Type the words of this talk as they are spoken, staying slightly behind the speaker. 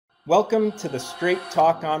Welcome to the Straight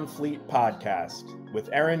Talk on Fleet podcast with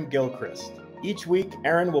Erin Gilchrist. Each week,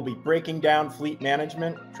 Erin will be breaking down fleet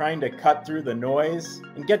management, trying to cut through the noise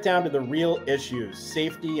and get down to the real issues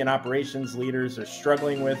safety and operations leaders are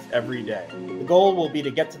struggling with every day. The goal will be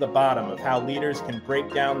to get to the bottom of how leaders can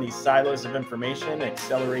break down these silos of information,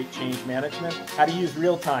 accelerate change management, how to use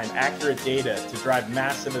real-time, accurate data to drive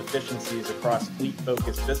massive efficiencies across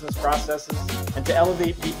fleet-focused business processes, and to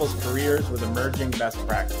elevate people's careers with emerging best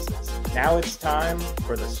practices. Now it's time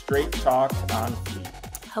for the Straight Talk on Fleet.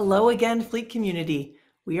 Hello again, Fleet community.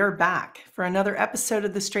 We are back for another episode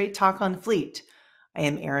of the Straight Talk on Fleet. I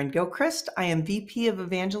am Erin Gilchrist. I am VP of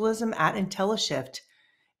Evangelism at IntelliShift.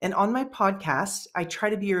 And on my podcast, I try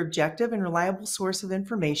to be your objective and reliable source of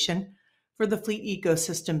information for the fleet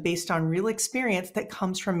ecosystem based on real experience that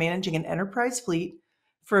comes from managing an enterprise fleet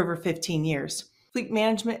for over 15 years. Fleet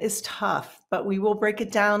management is tough, but we will break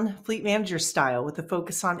it down fleet manager style with a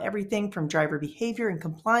focus on everything from driver behavior and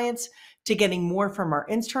compliance to getting more from our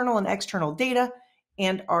internal and external data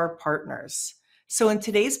and our partners. So in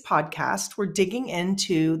today's podcast, we're digging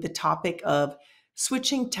into the topic of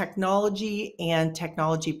switching technology and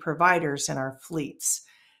technology providers in our fleets.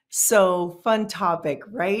 So fun topic,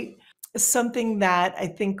 right? Something that I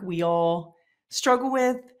think we all struggle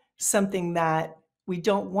with, something that we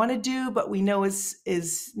don't want to do, but we know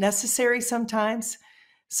is necessary sometimes.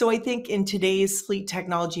 So I think in today's fleet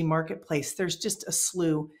technology marketplace, there's just a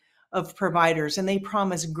slew of providers, and they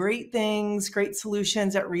promise great things, great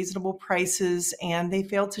solutions at reasonable prices, and they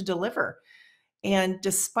fail to deliver. And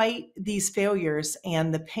despite these failures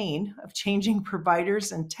and the pain of changing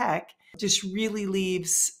providers and tech, just really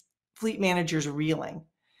leaves fleet managers reeling.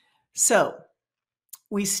 So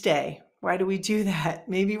we stay. Why do we do that?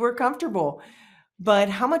 Maybe we're comfortable. But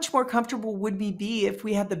how much more comfortable would we be if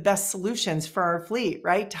we had the best solutions for our fleet,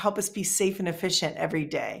 right? To help us be safe and efficient every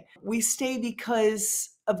day. We stay because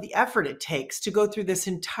of the effort it takes to go through this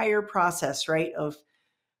entire process, right? Of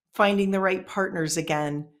finding the right partners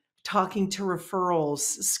again, talking to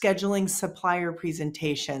referrals, scheduling supplier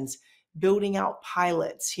presentations, building out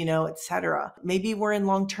pilots, et cetera. Maybe we're in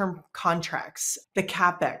long-term contracts. The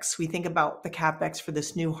CapEx, we think about the CapEx for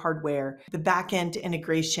this new hardware, the back-end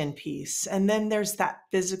integration piece. And then there's that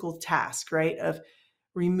physical task, right? Of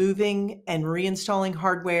removing and reinstalling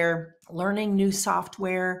hardware, learning new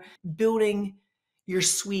software, building your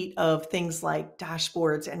suite of things like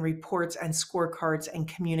dashboards and reports and scorecards and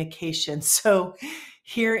communication. So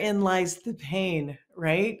herein lies the pain,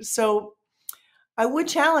 right? So I would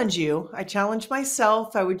challenge you, I challenge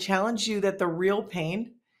myself, I would challenge you that the real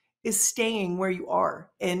pain is staying where you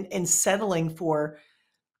are and settling for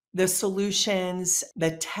the solutions,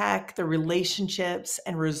 the tech, the relationships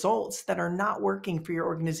and results that are not working for your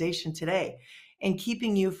organization today and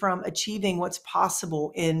keeping you from achieving what's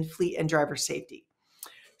possible in fleet and driver safety.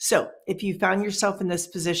 So if you found yourself in this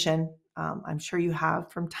position, I'm sure you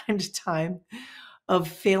have from time to time, of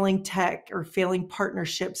failing tech or failing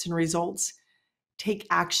partnerships and results, take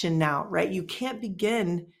action now, right? You can't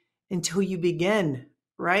begin until you begin,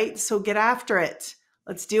 right? So get after it.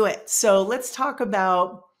 Let's do it. So let's talk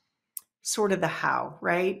about sort of the how,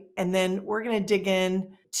 right? And then we're going to dig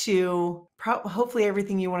in to hopefully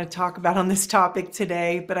everything you want to talk about on this topic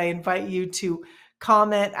today, but I invite you to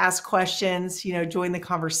comment, ask questions, join the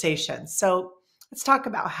conversation. So let's talk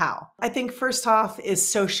about how. I think first off is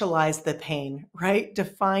socialize the pain, right?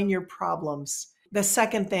 Define your problems. The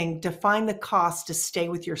second thing, define the cost to stay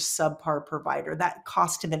with your subpar provider, that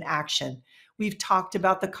cost of inaction. We've talked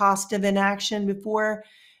about the cost of inaction before.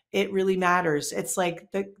 It really matters. It's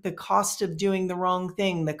like the cost of doing the wrong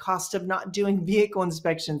thing, the cost of not doing vehicle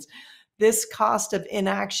inspections. This cost of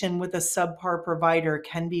inaction with a subpar provider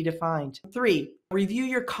can be defined. 3, review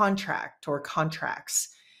your contract or contracts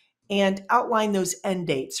and outline those end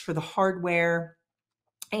dates for the hardware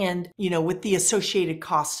and, with the associated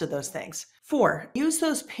costs of those things. 4, use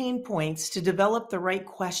those pain points to develop the right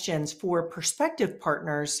questions for prospective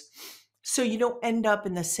partners so you don't end up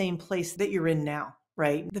in the same place that you're in now.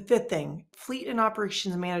 Right? The 5th thing, fleet and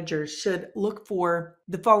operations managers should look for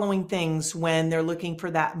the following things when they're looking for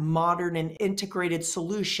that modern and integrated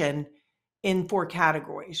solution in 4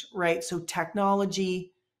 categories, right? So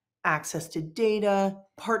technology, access to data,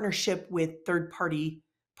 partnership with third-party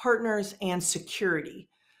partners, and security.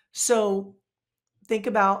 So think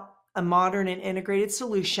about a modern and integrated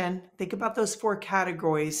solution. Think about those 4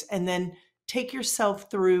 categories and then take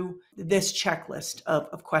yourself through this checklist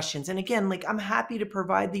of questions. And again, I'm happy to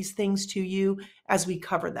provide these things to you as we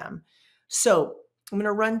cover them. So I'm going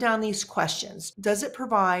to run down these questions. Does it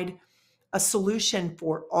provide a solution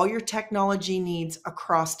for all your technology needs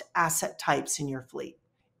across asset types in your fleet?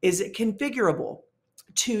 Is it configurable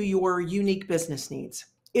to your unique business needs?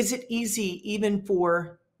 Is it easy even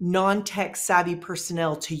for non-tech savvy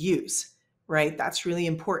personnel to use, right? That's really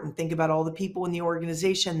important. Think about all the people in the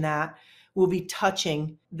organization that will be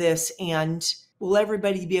touching this, and will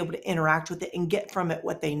everybody be able to interact with it and get from it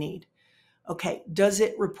what they need? Okay, does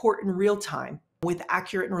it report in real time with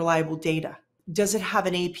accurate and reliable data? Does it have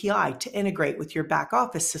an API to integrate with your back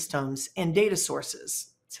office systems and data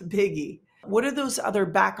sources? It's a biggie. What are those other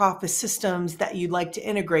back office systems that you'd like to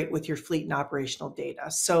integrate with your fleet and operational data?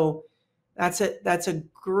 So that's a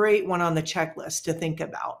great one on the checklist to think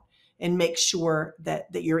about, and make sure that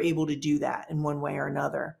you're able to do that in one way or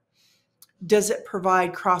another. Does it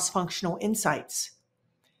provide cross-functional insights?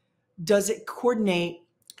 Does it coordinate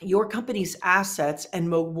your company's assets and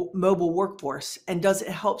mobile workforce? And does it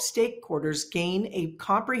help stakeholders gain a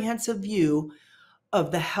comprehensive view of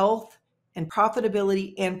the health and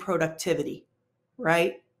profitability and productivity,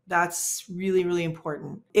 right? That's really, really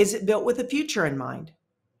important. Is it built with the future in mind?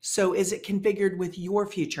 So is it configured with your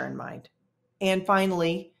future in mind? And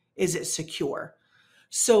finally, is it secure?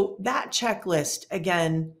 So that checklist,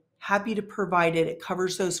 again, happy to provide it. It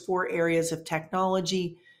covers those 4 areas of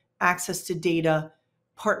technology, access to data,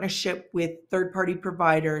 partnership with third-party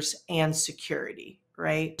providers, and security,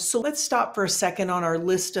 right? So let's stop for a second on our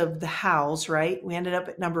list of the hows, right? We ended up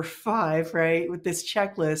at number 5, right, with this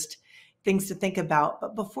checklist, things to think about.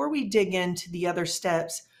 But before we dig into the other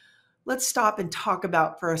steps, let's stop and talk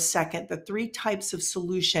about for a second the 3 types of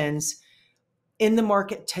solutions in the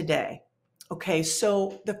market today. Okay,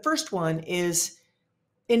 so the first one is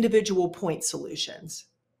individual point solutions.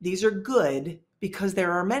 These are good because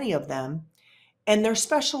there are many of them, and they're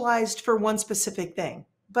specialized for one specific thing.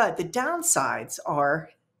 But the downsides are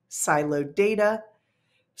siloed data,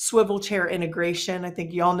 swivel chair integration. I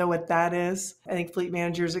think you all know what that is. I think fleet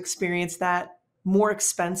managers experience that. More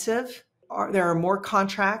expensive. There are more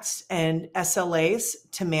contracts and SLAs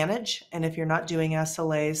to manage. And if you're not doing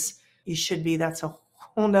SLAs, you should be. That's a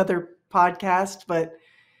whole nother podcast, but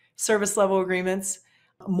service level agreements,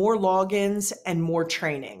 more logins, and more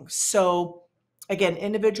training. So again,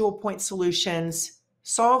 individual point solutions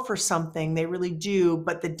solve for something, they really do,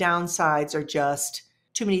 but the downsides are just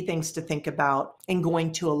too many things to think about and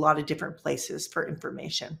going to a lot of different places for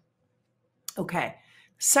information. Okay,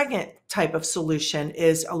 second type of solution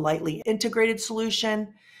is a lightly integrated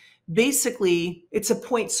solution. Basically, it's a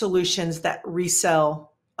point solutions that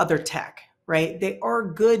resell other tech, right? They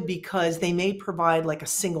are good because they may provide like a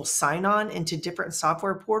single sign-on into different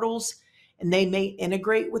software portals, and they may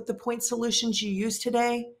integrate with the point solutions you use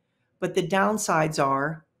today. But the downsides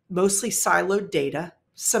are mostly siloed data.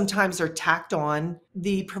 Sometimes they're tacked on.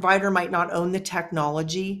 The provider might not own the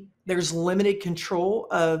technology. There's limited control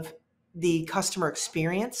of the customer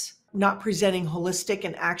experience, not presenting holistic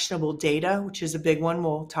and actionable data, which is a big one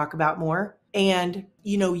we'll talk about more. And,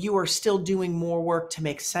 you are still doing more work to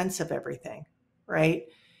make sense of everything, right?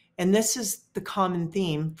 And this is the common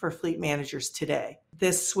theme for fleet managers today,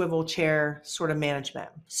 this swivel chair sort of management.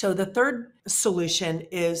 So the third solution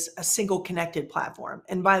is a single connected platform.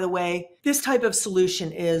 And by the way, this type of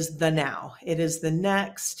solution is the now. It is the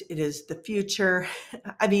next. It is the future.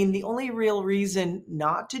 I mean, the only real reason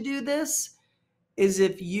not to do this is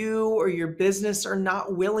if you or your business are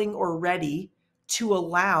not willing or ready to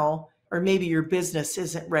allow, or maybe your business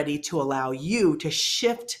isn't ready to allow you to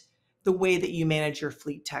shift the way that you manage your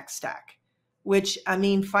fleet tech stack, which I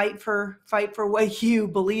mean, fight for what you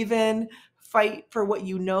believe in, fight for what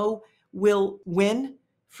you know will win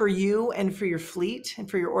for you and for your fleet and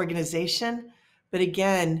for your organization. But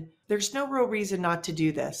again, there's no real reason not to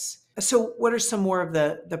do this. So what are some more of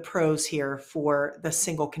the pros here for the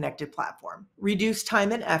single connected platform? Reduce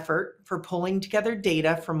time and effort for pulling together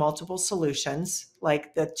data from multiple solutions,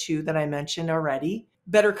 like the 2 that I mentioned already.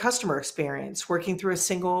 Better customer experience, working through a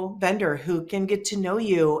single vendor who can get to know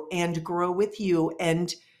you and grow with you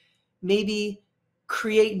and maybe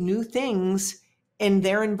create new things in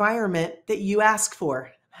their environment that you ask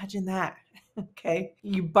for. Imagine that. Okay.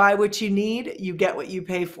 You buy what you need, you get what you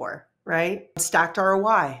pay for, right? Stacked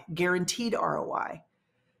ROI, guaranteed ROI.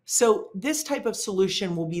 So this type of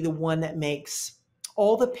solution will be the one that makes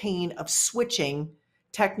all the pain of switching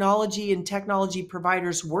technology and technology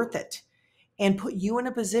providers worth it, and put you in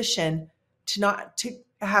a position to not to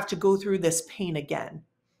have to go through this pain again.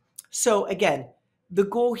 So again, the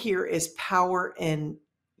goal here is power and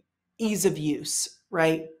ease of use,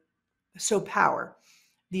 right? So power,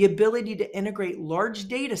 the ability to integrate large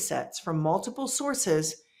data sets from multiple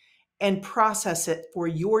sources and process it for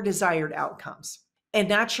your desired outcomes, and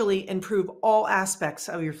naturally improve all aspects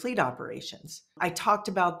of your fleet operations. I talked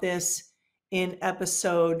about this in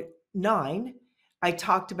episode 9. I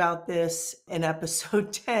talked about this in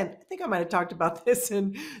episode 10. I think I might have talked about this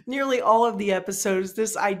in nearly all of the episodes.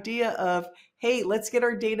 This idea of, hey, let's get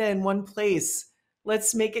our data in one place.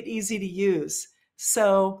 Let's make it easy to use.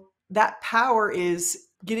 So that power is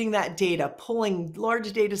getting that data, pulling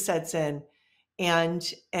large data sets in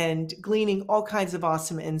and gleaning all kinds of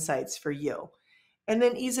awesome insights for you. And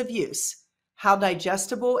then ease of use. How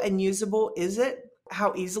digestible and usable is it?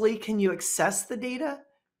 How easily can you access the data,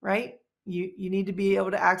 right? You need to be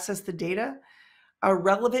able to access the data.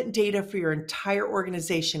 Relevant data for your entire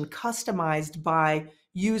organization, customized by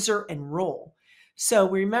user and role. So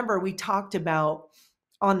remember, we talked about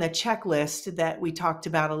on the checklist that we talked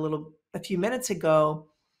about a few minutes ago,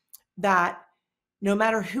 that no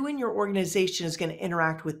matter who in your organization is going to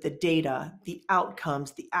interact with the data, the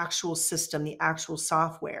outcomes, the actual system, the actual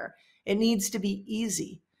software, it needs to be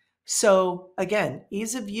easy. So again,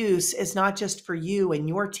 ease of use is not just for you and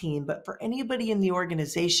your team, but for anybody in the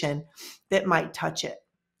organization that might touch it.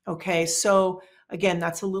 Okay, so again,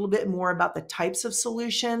 that's a little bit more about the types of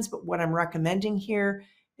solutions, but what I'm recommending here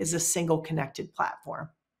is a single connected platform,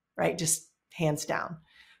 right? Just hands down.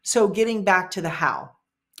 So getting back to the how.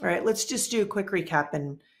 All right, let's just do a quick recap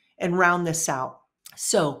and round this out.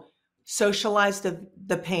 So socialize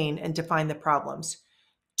the pain and define the problems.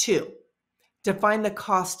 2, define the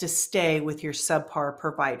cost to stay with your subpar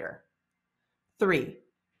provider. 3,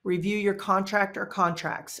 review your contract or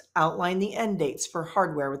contracts. Outline the end dates for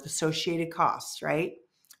hardware with associated costs, right?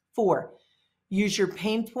 4, use your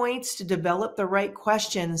pain points to develop the right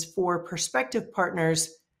questions for prospective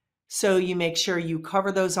partners so you make sure you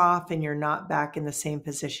cover those off and you're not back in the same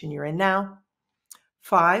position you're in now.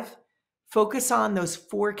 5, focus on those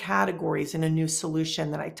 4 categories in a new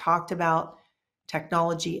solution that I talked about: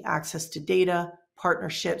 technology, access to data,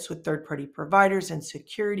 partnerships with third-party providers, and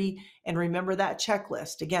security. And remember that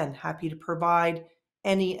checklist. Again, happy to provide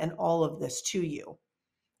any and all of this to you.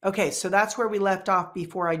 Okay, so that's where we left off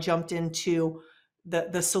before I jumped into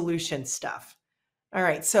the solution stuff. All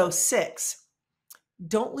right, so 6,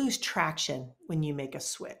 don't lose traction when you make a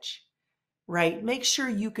switch, right? Make sure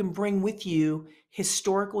you can bring with you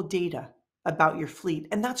historical data about your fleet.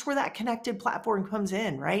 And that's where that connected platform comes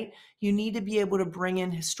in, right? You need to be able to bring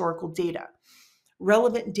in historical data,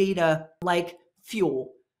 relevant data like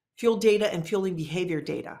fuel data and fueling behavior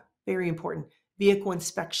data, very important, vehicle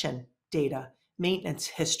inspection data, maintenance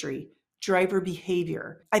history, driver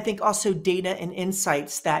behavior. I think also data and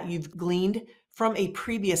insights that you've gleaned from a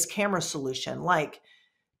previous camera solution, like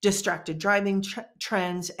distracted driving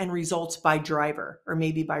trends and results by driver, or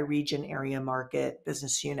maybe by region, area, market,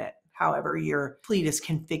 business unit, however your fleet is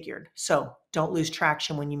configured. So don't lose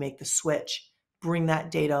traction when you make the switch. Bring that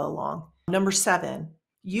data along. Number 7,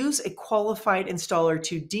 use a qualified installer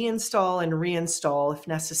to deinstall and reinstall, if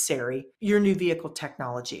necessary, your new vehicle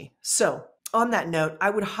technology. So on that note, I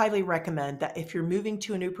would highly recommend that if you're moving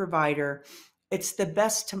to a new provider, it's the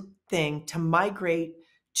best thing to migrate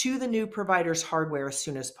to the new provider's hardware as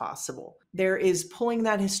soon as possible. There is pulling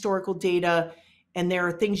that historical data, and there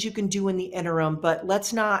are things you can do in the interim, but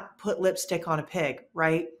let's not put lipstick on a pig,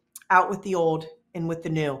 right? Out with the old and with the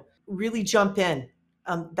new. Really jump in.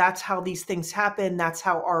 That's how these things happen. That's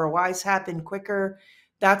how ROIs happen quicker.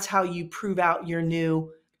 That's how you prove out your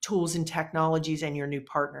new tools and technologies and your new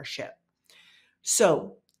partnership.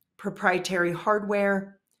 So, proprietary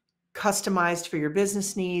hardware, customized for your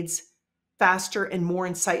business needs, faster and more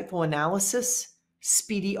insightful analysis,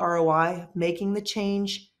 speedy ROI, making the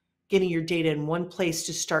change, getting your data in one place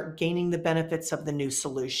to start gaining the benefits of the new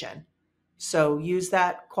solution. So use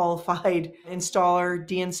that qualified installer,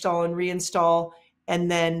 deinstall and reinstall, and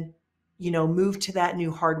then, move to that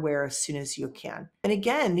new hardware as soon as you can. And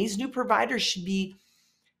again, these new providers should be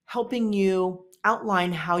helping you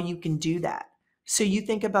outline how you can do that. So you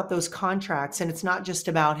think about those contracts, and it's not just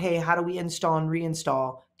about, hey, how do we install and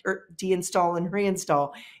reinstall or deinstall and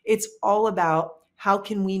reinstall? It's all about how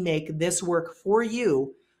can we make this work for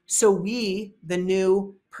you so we, the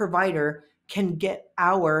new provider, can get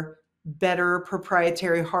our better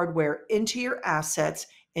proprietary hardware into your assets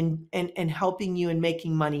and helping you and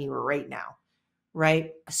making money right now,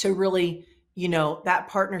 right? So really, that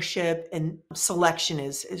partnership and selection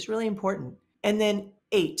is really important. And then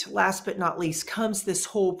 8, last but not least, comes this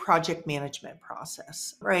whole project management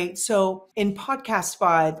process, right? So in podcast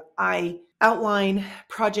 5, I outline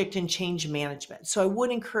project and change management. So I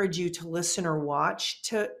would encourage you to listen or watch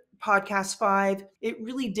to podcast 5. It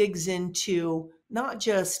really digs into not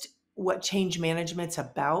just what change management's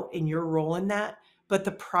about and your role in that, but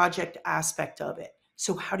the project aspect of it.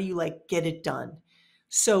 So how do you get it done?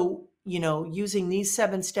 So using these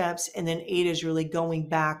 7 steps, and then 8 is really going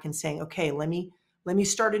back and saying, okay, let me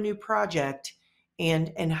start a new project,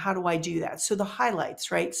 and how do I do that? So the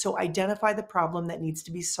highlights, right? So identify the problem that needs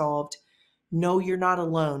to be solved. Know you're not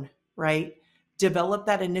alone, right? Develop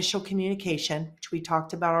that initial communication, which we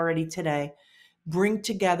talked about already today. Bring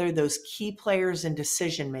together those key players and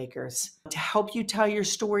decision makers to help you tell your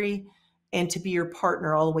story and to be your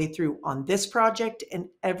partner all the way through on this project and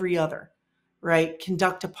every other, right?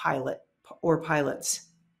 Conduct a pilot or pilots.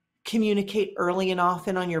 Communicate early and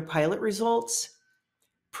often on your pilot results.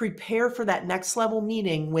 Prepare for that next level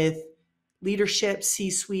meeting with leadership,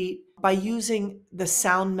 C-suite, by using the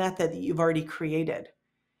sound method that you've already created.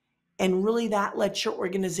 And really that lets your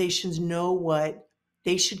organizations know what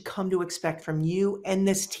they should come to expect from you and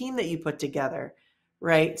this team that you put together,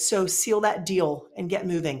 right? So seal that deal and get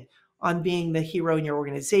moving on being the hero in your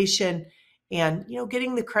organization and,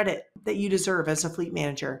 getting the credit that you deserve as a fleet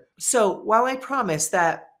manager. So while I promise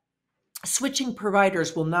that switching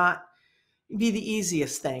providers will not be the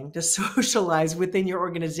easiest thing to socialize within your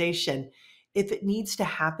organization, if it needs to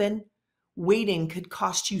happen, waiting could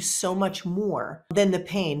cost you so much more than the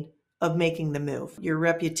pain of making the move. Your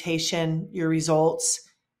reputation, your results,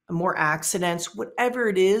 more accidents, whatever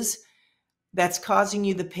it is that's causing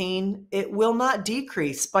you the pain, it will not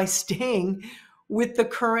decrease by staying with the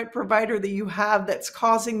current provider that you have that's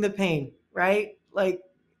causing the pain, right? Like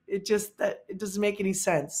it doesn't make any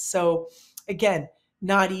sense. So again,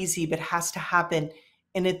 not easy, but has to happen.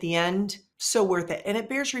 And at the end, so worth it. And it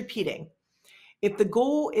bears repeating. If the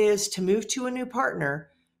goal is to move to a new partner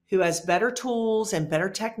who has better tools and better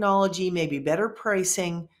technology, maybe better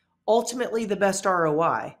pricing, ultimately the best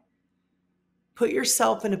ROI, put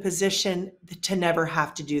yourself in a position to never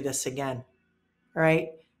have to do this again, right?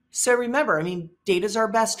 So remember, data is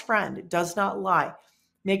our best friend. It does not lie.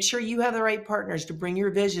 Make sure you have the right partners to bring your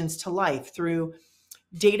visions to life through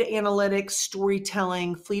data analytics,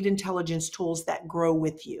 storytelling, fleet intelligence tools that grow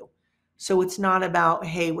with you. So it's not about,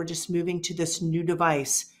 hey, we're just moving to this new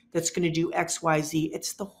device that's going to do X, Y, Z.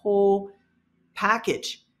 It's the whole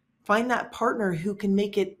package. Find that partner who can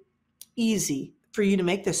make it easy for you to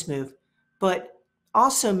make this move, but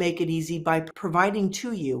also make it easy by providing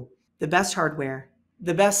to you the best hardware,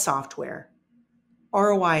 the best software,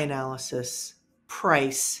 ROI analysis,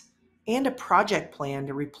 price, and a project plan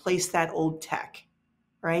to replace that old tech,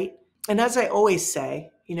 right? And as I always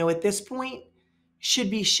say, at this point,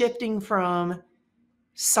 should be shifting from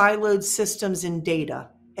siloed systems and data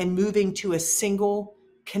and moving to a single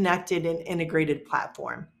connected and integrated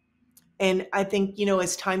platform. And I think,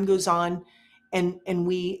 as time goes on and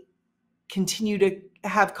we continue to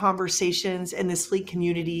have conversations in this fleet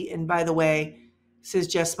community, and by the way, this is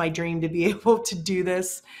just my dream to be able to do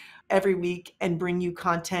this every week and bring you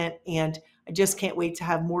content. And I just can't wait to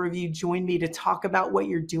have more of you join me to talk about what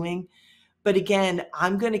you're doing. But again,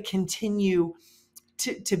 I'm going to continue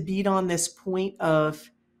to beat on this point of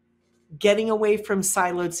getting away from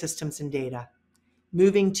siloed systems and data,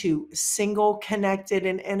 moving to single connected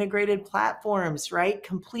and integrated platforms, right?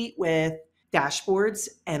 Complete with dashboards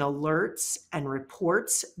and alerts and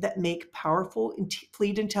reports that make powerful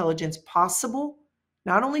fleet intelligence possible.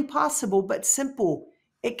 Not only possible, but simple.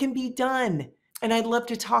 It can be done. And I'd love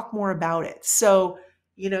to talk more about it. So,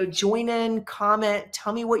 join in, comment,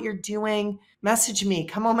 tell me what you're doing, message me,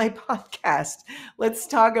 come on my podcast. Let's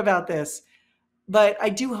talk about this. But I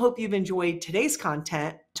do hope you've enjoyed today's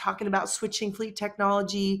content, talking about switching fleet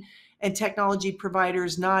technology and technology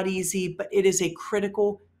providers. Not easy, but it is a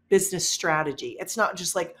critical business strategy. It's not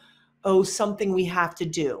just like, something we have to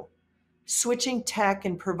do. Switching tech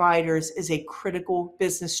and providers is a critical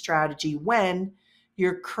business strategy when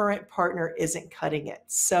your current partner isn't cutting it.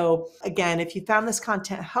 So again, if you found this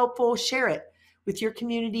content helpful, share it with your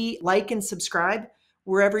community, like and subscribe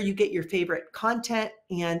wherever you get your favorite content.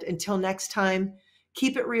 And until next time,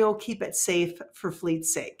 keep it real, keep it safe for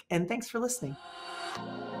fleet's sake. And thanks for listening.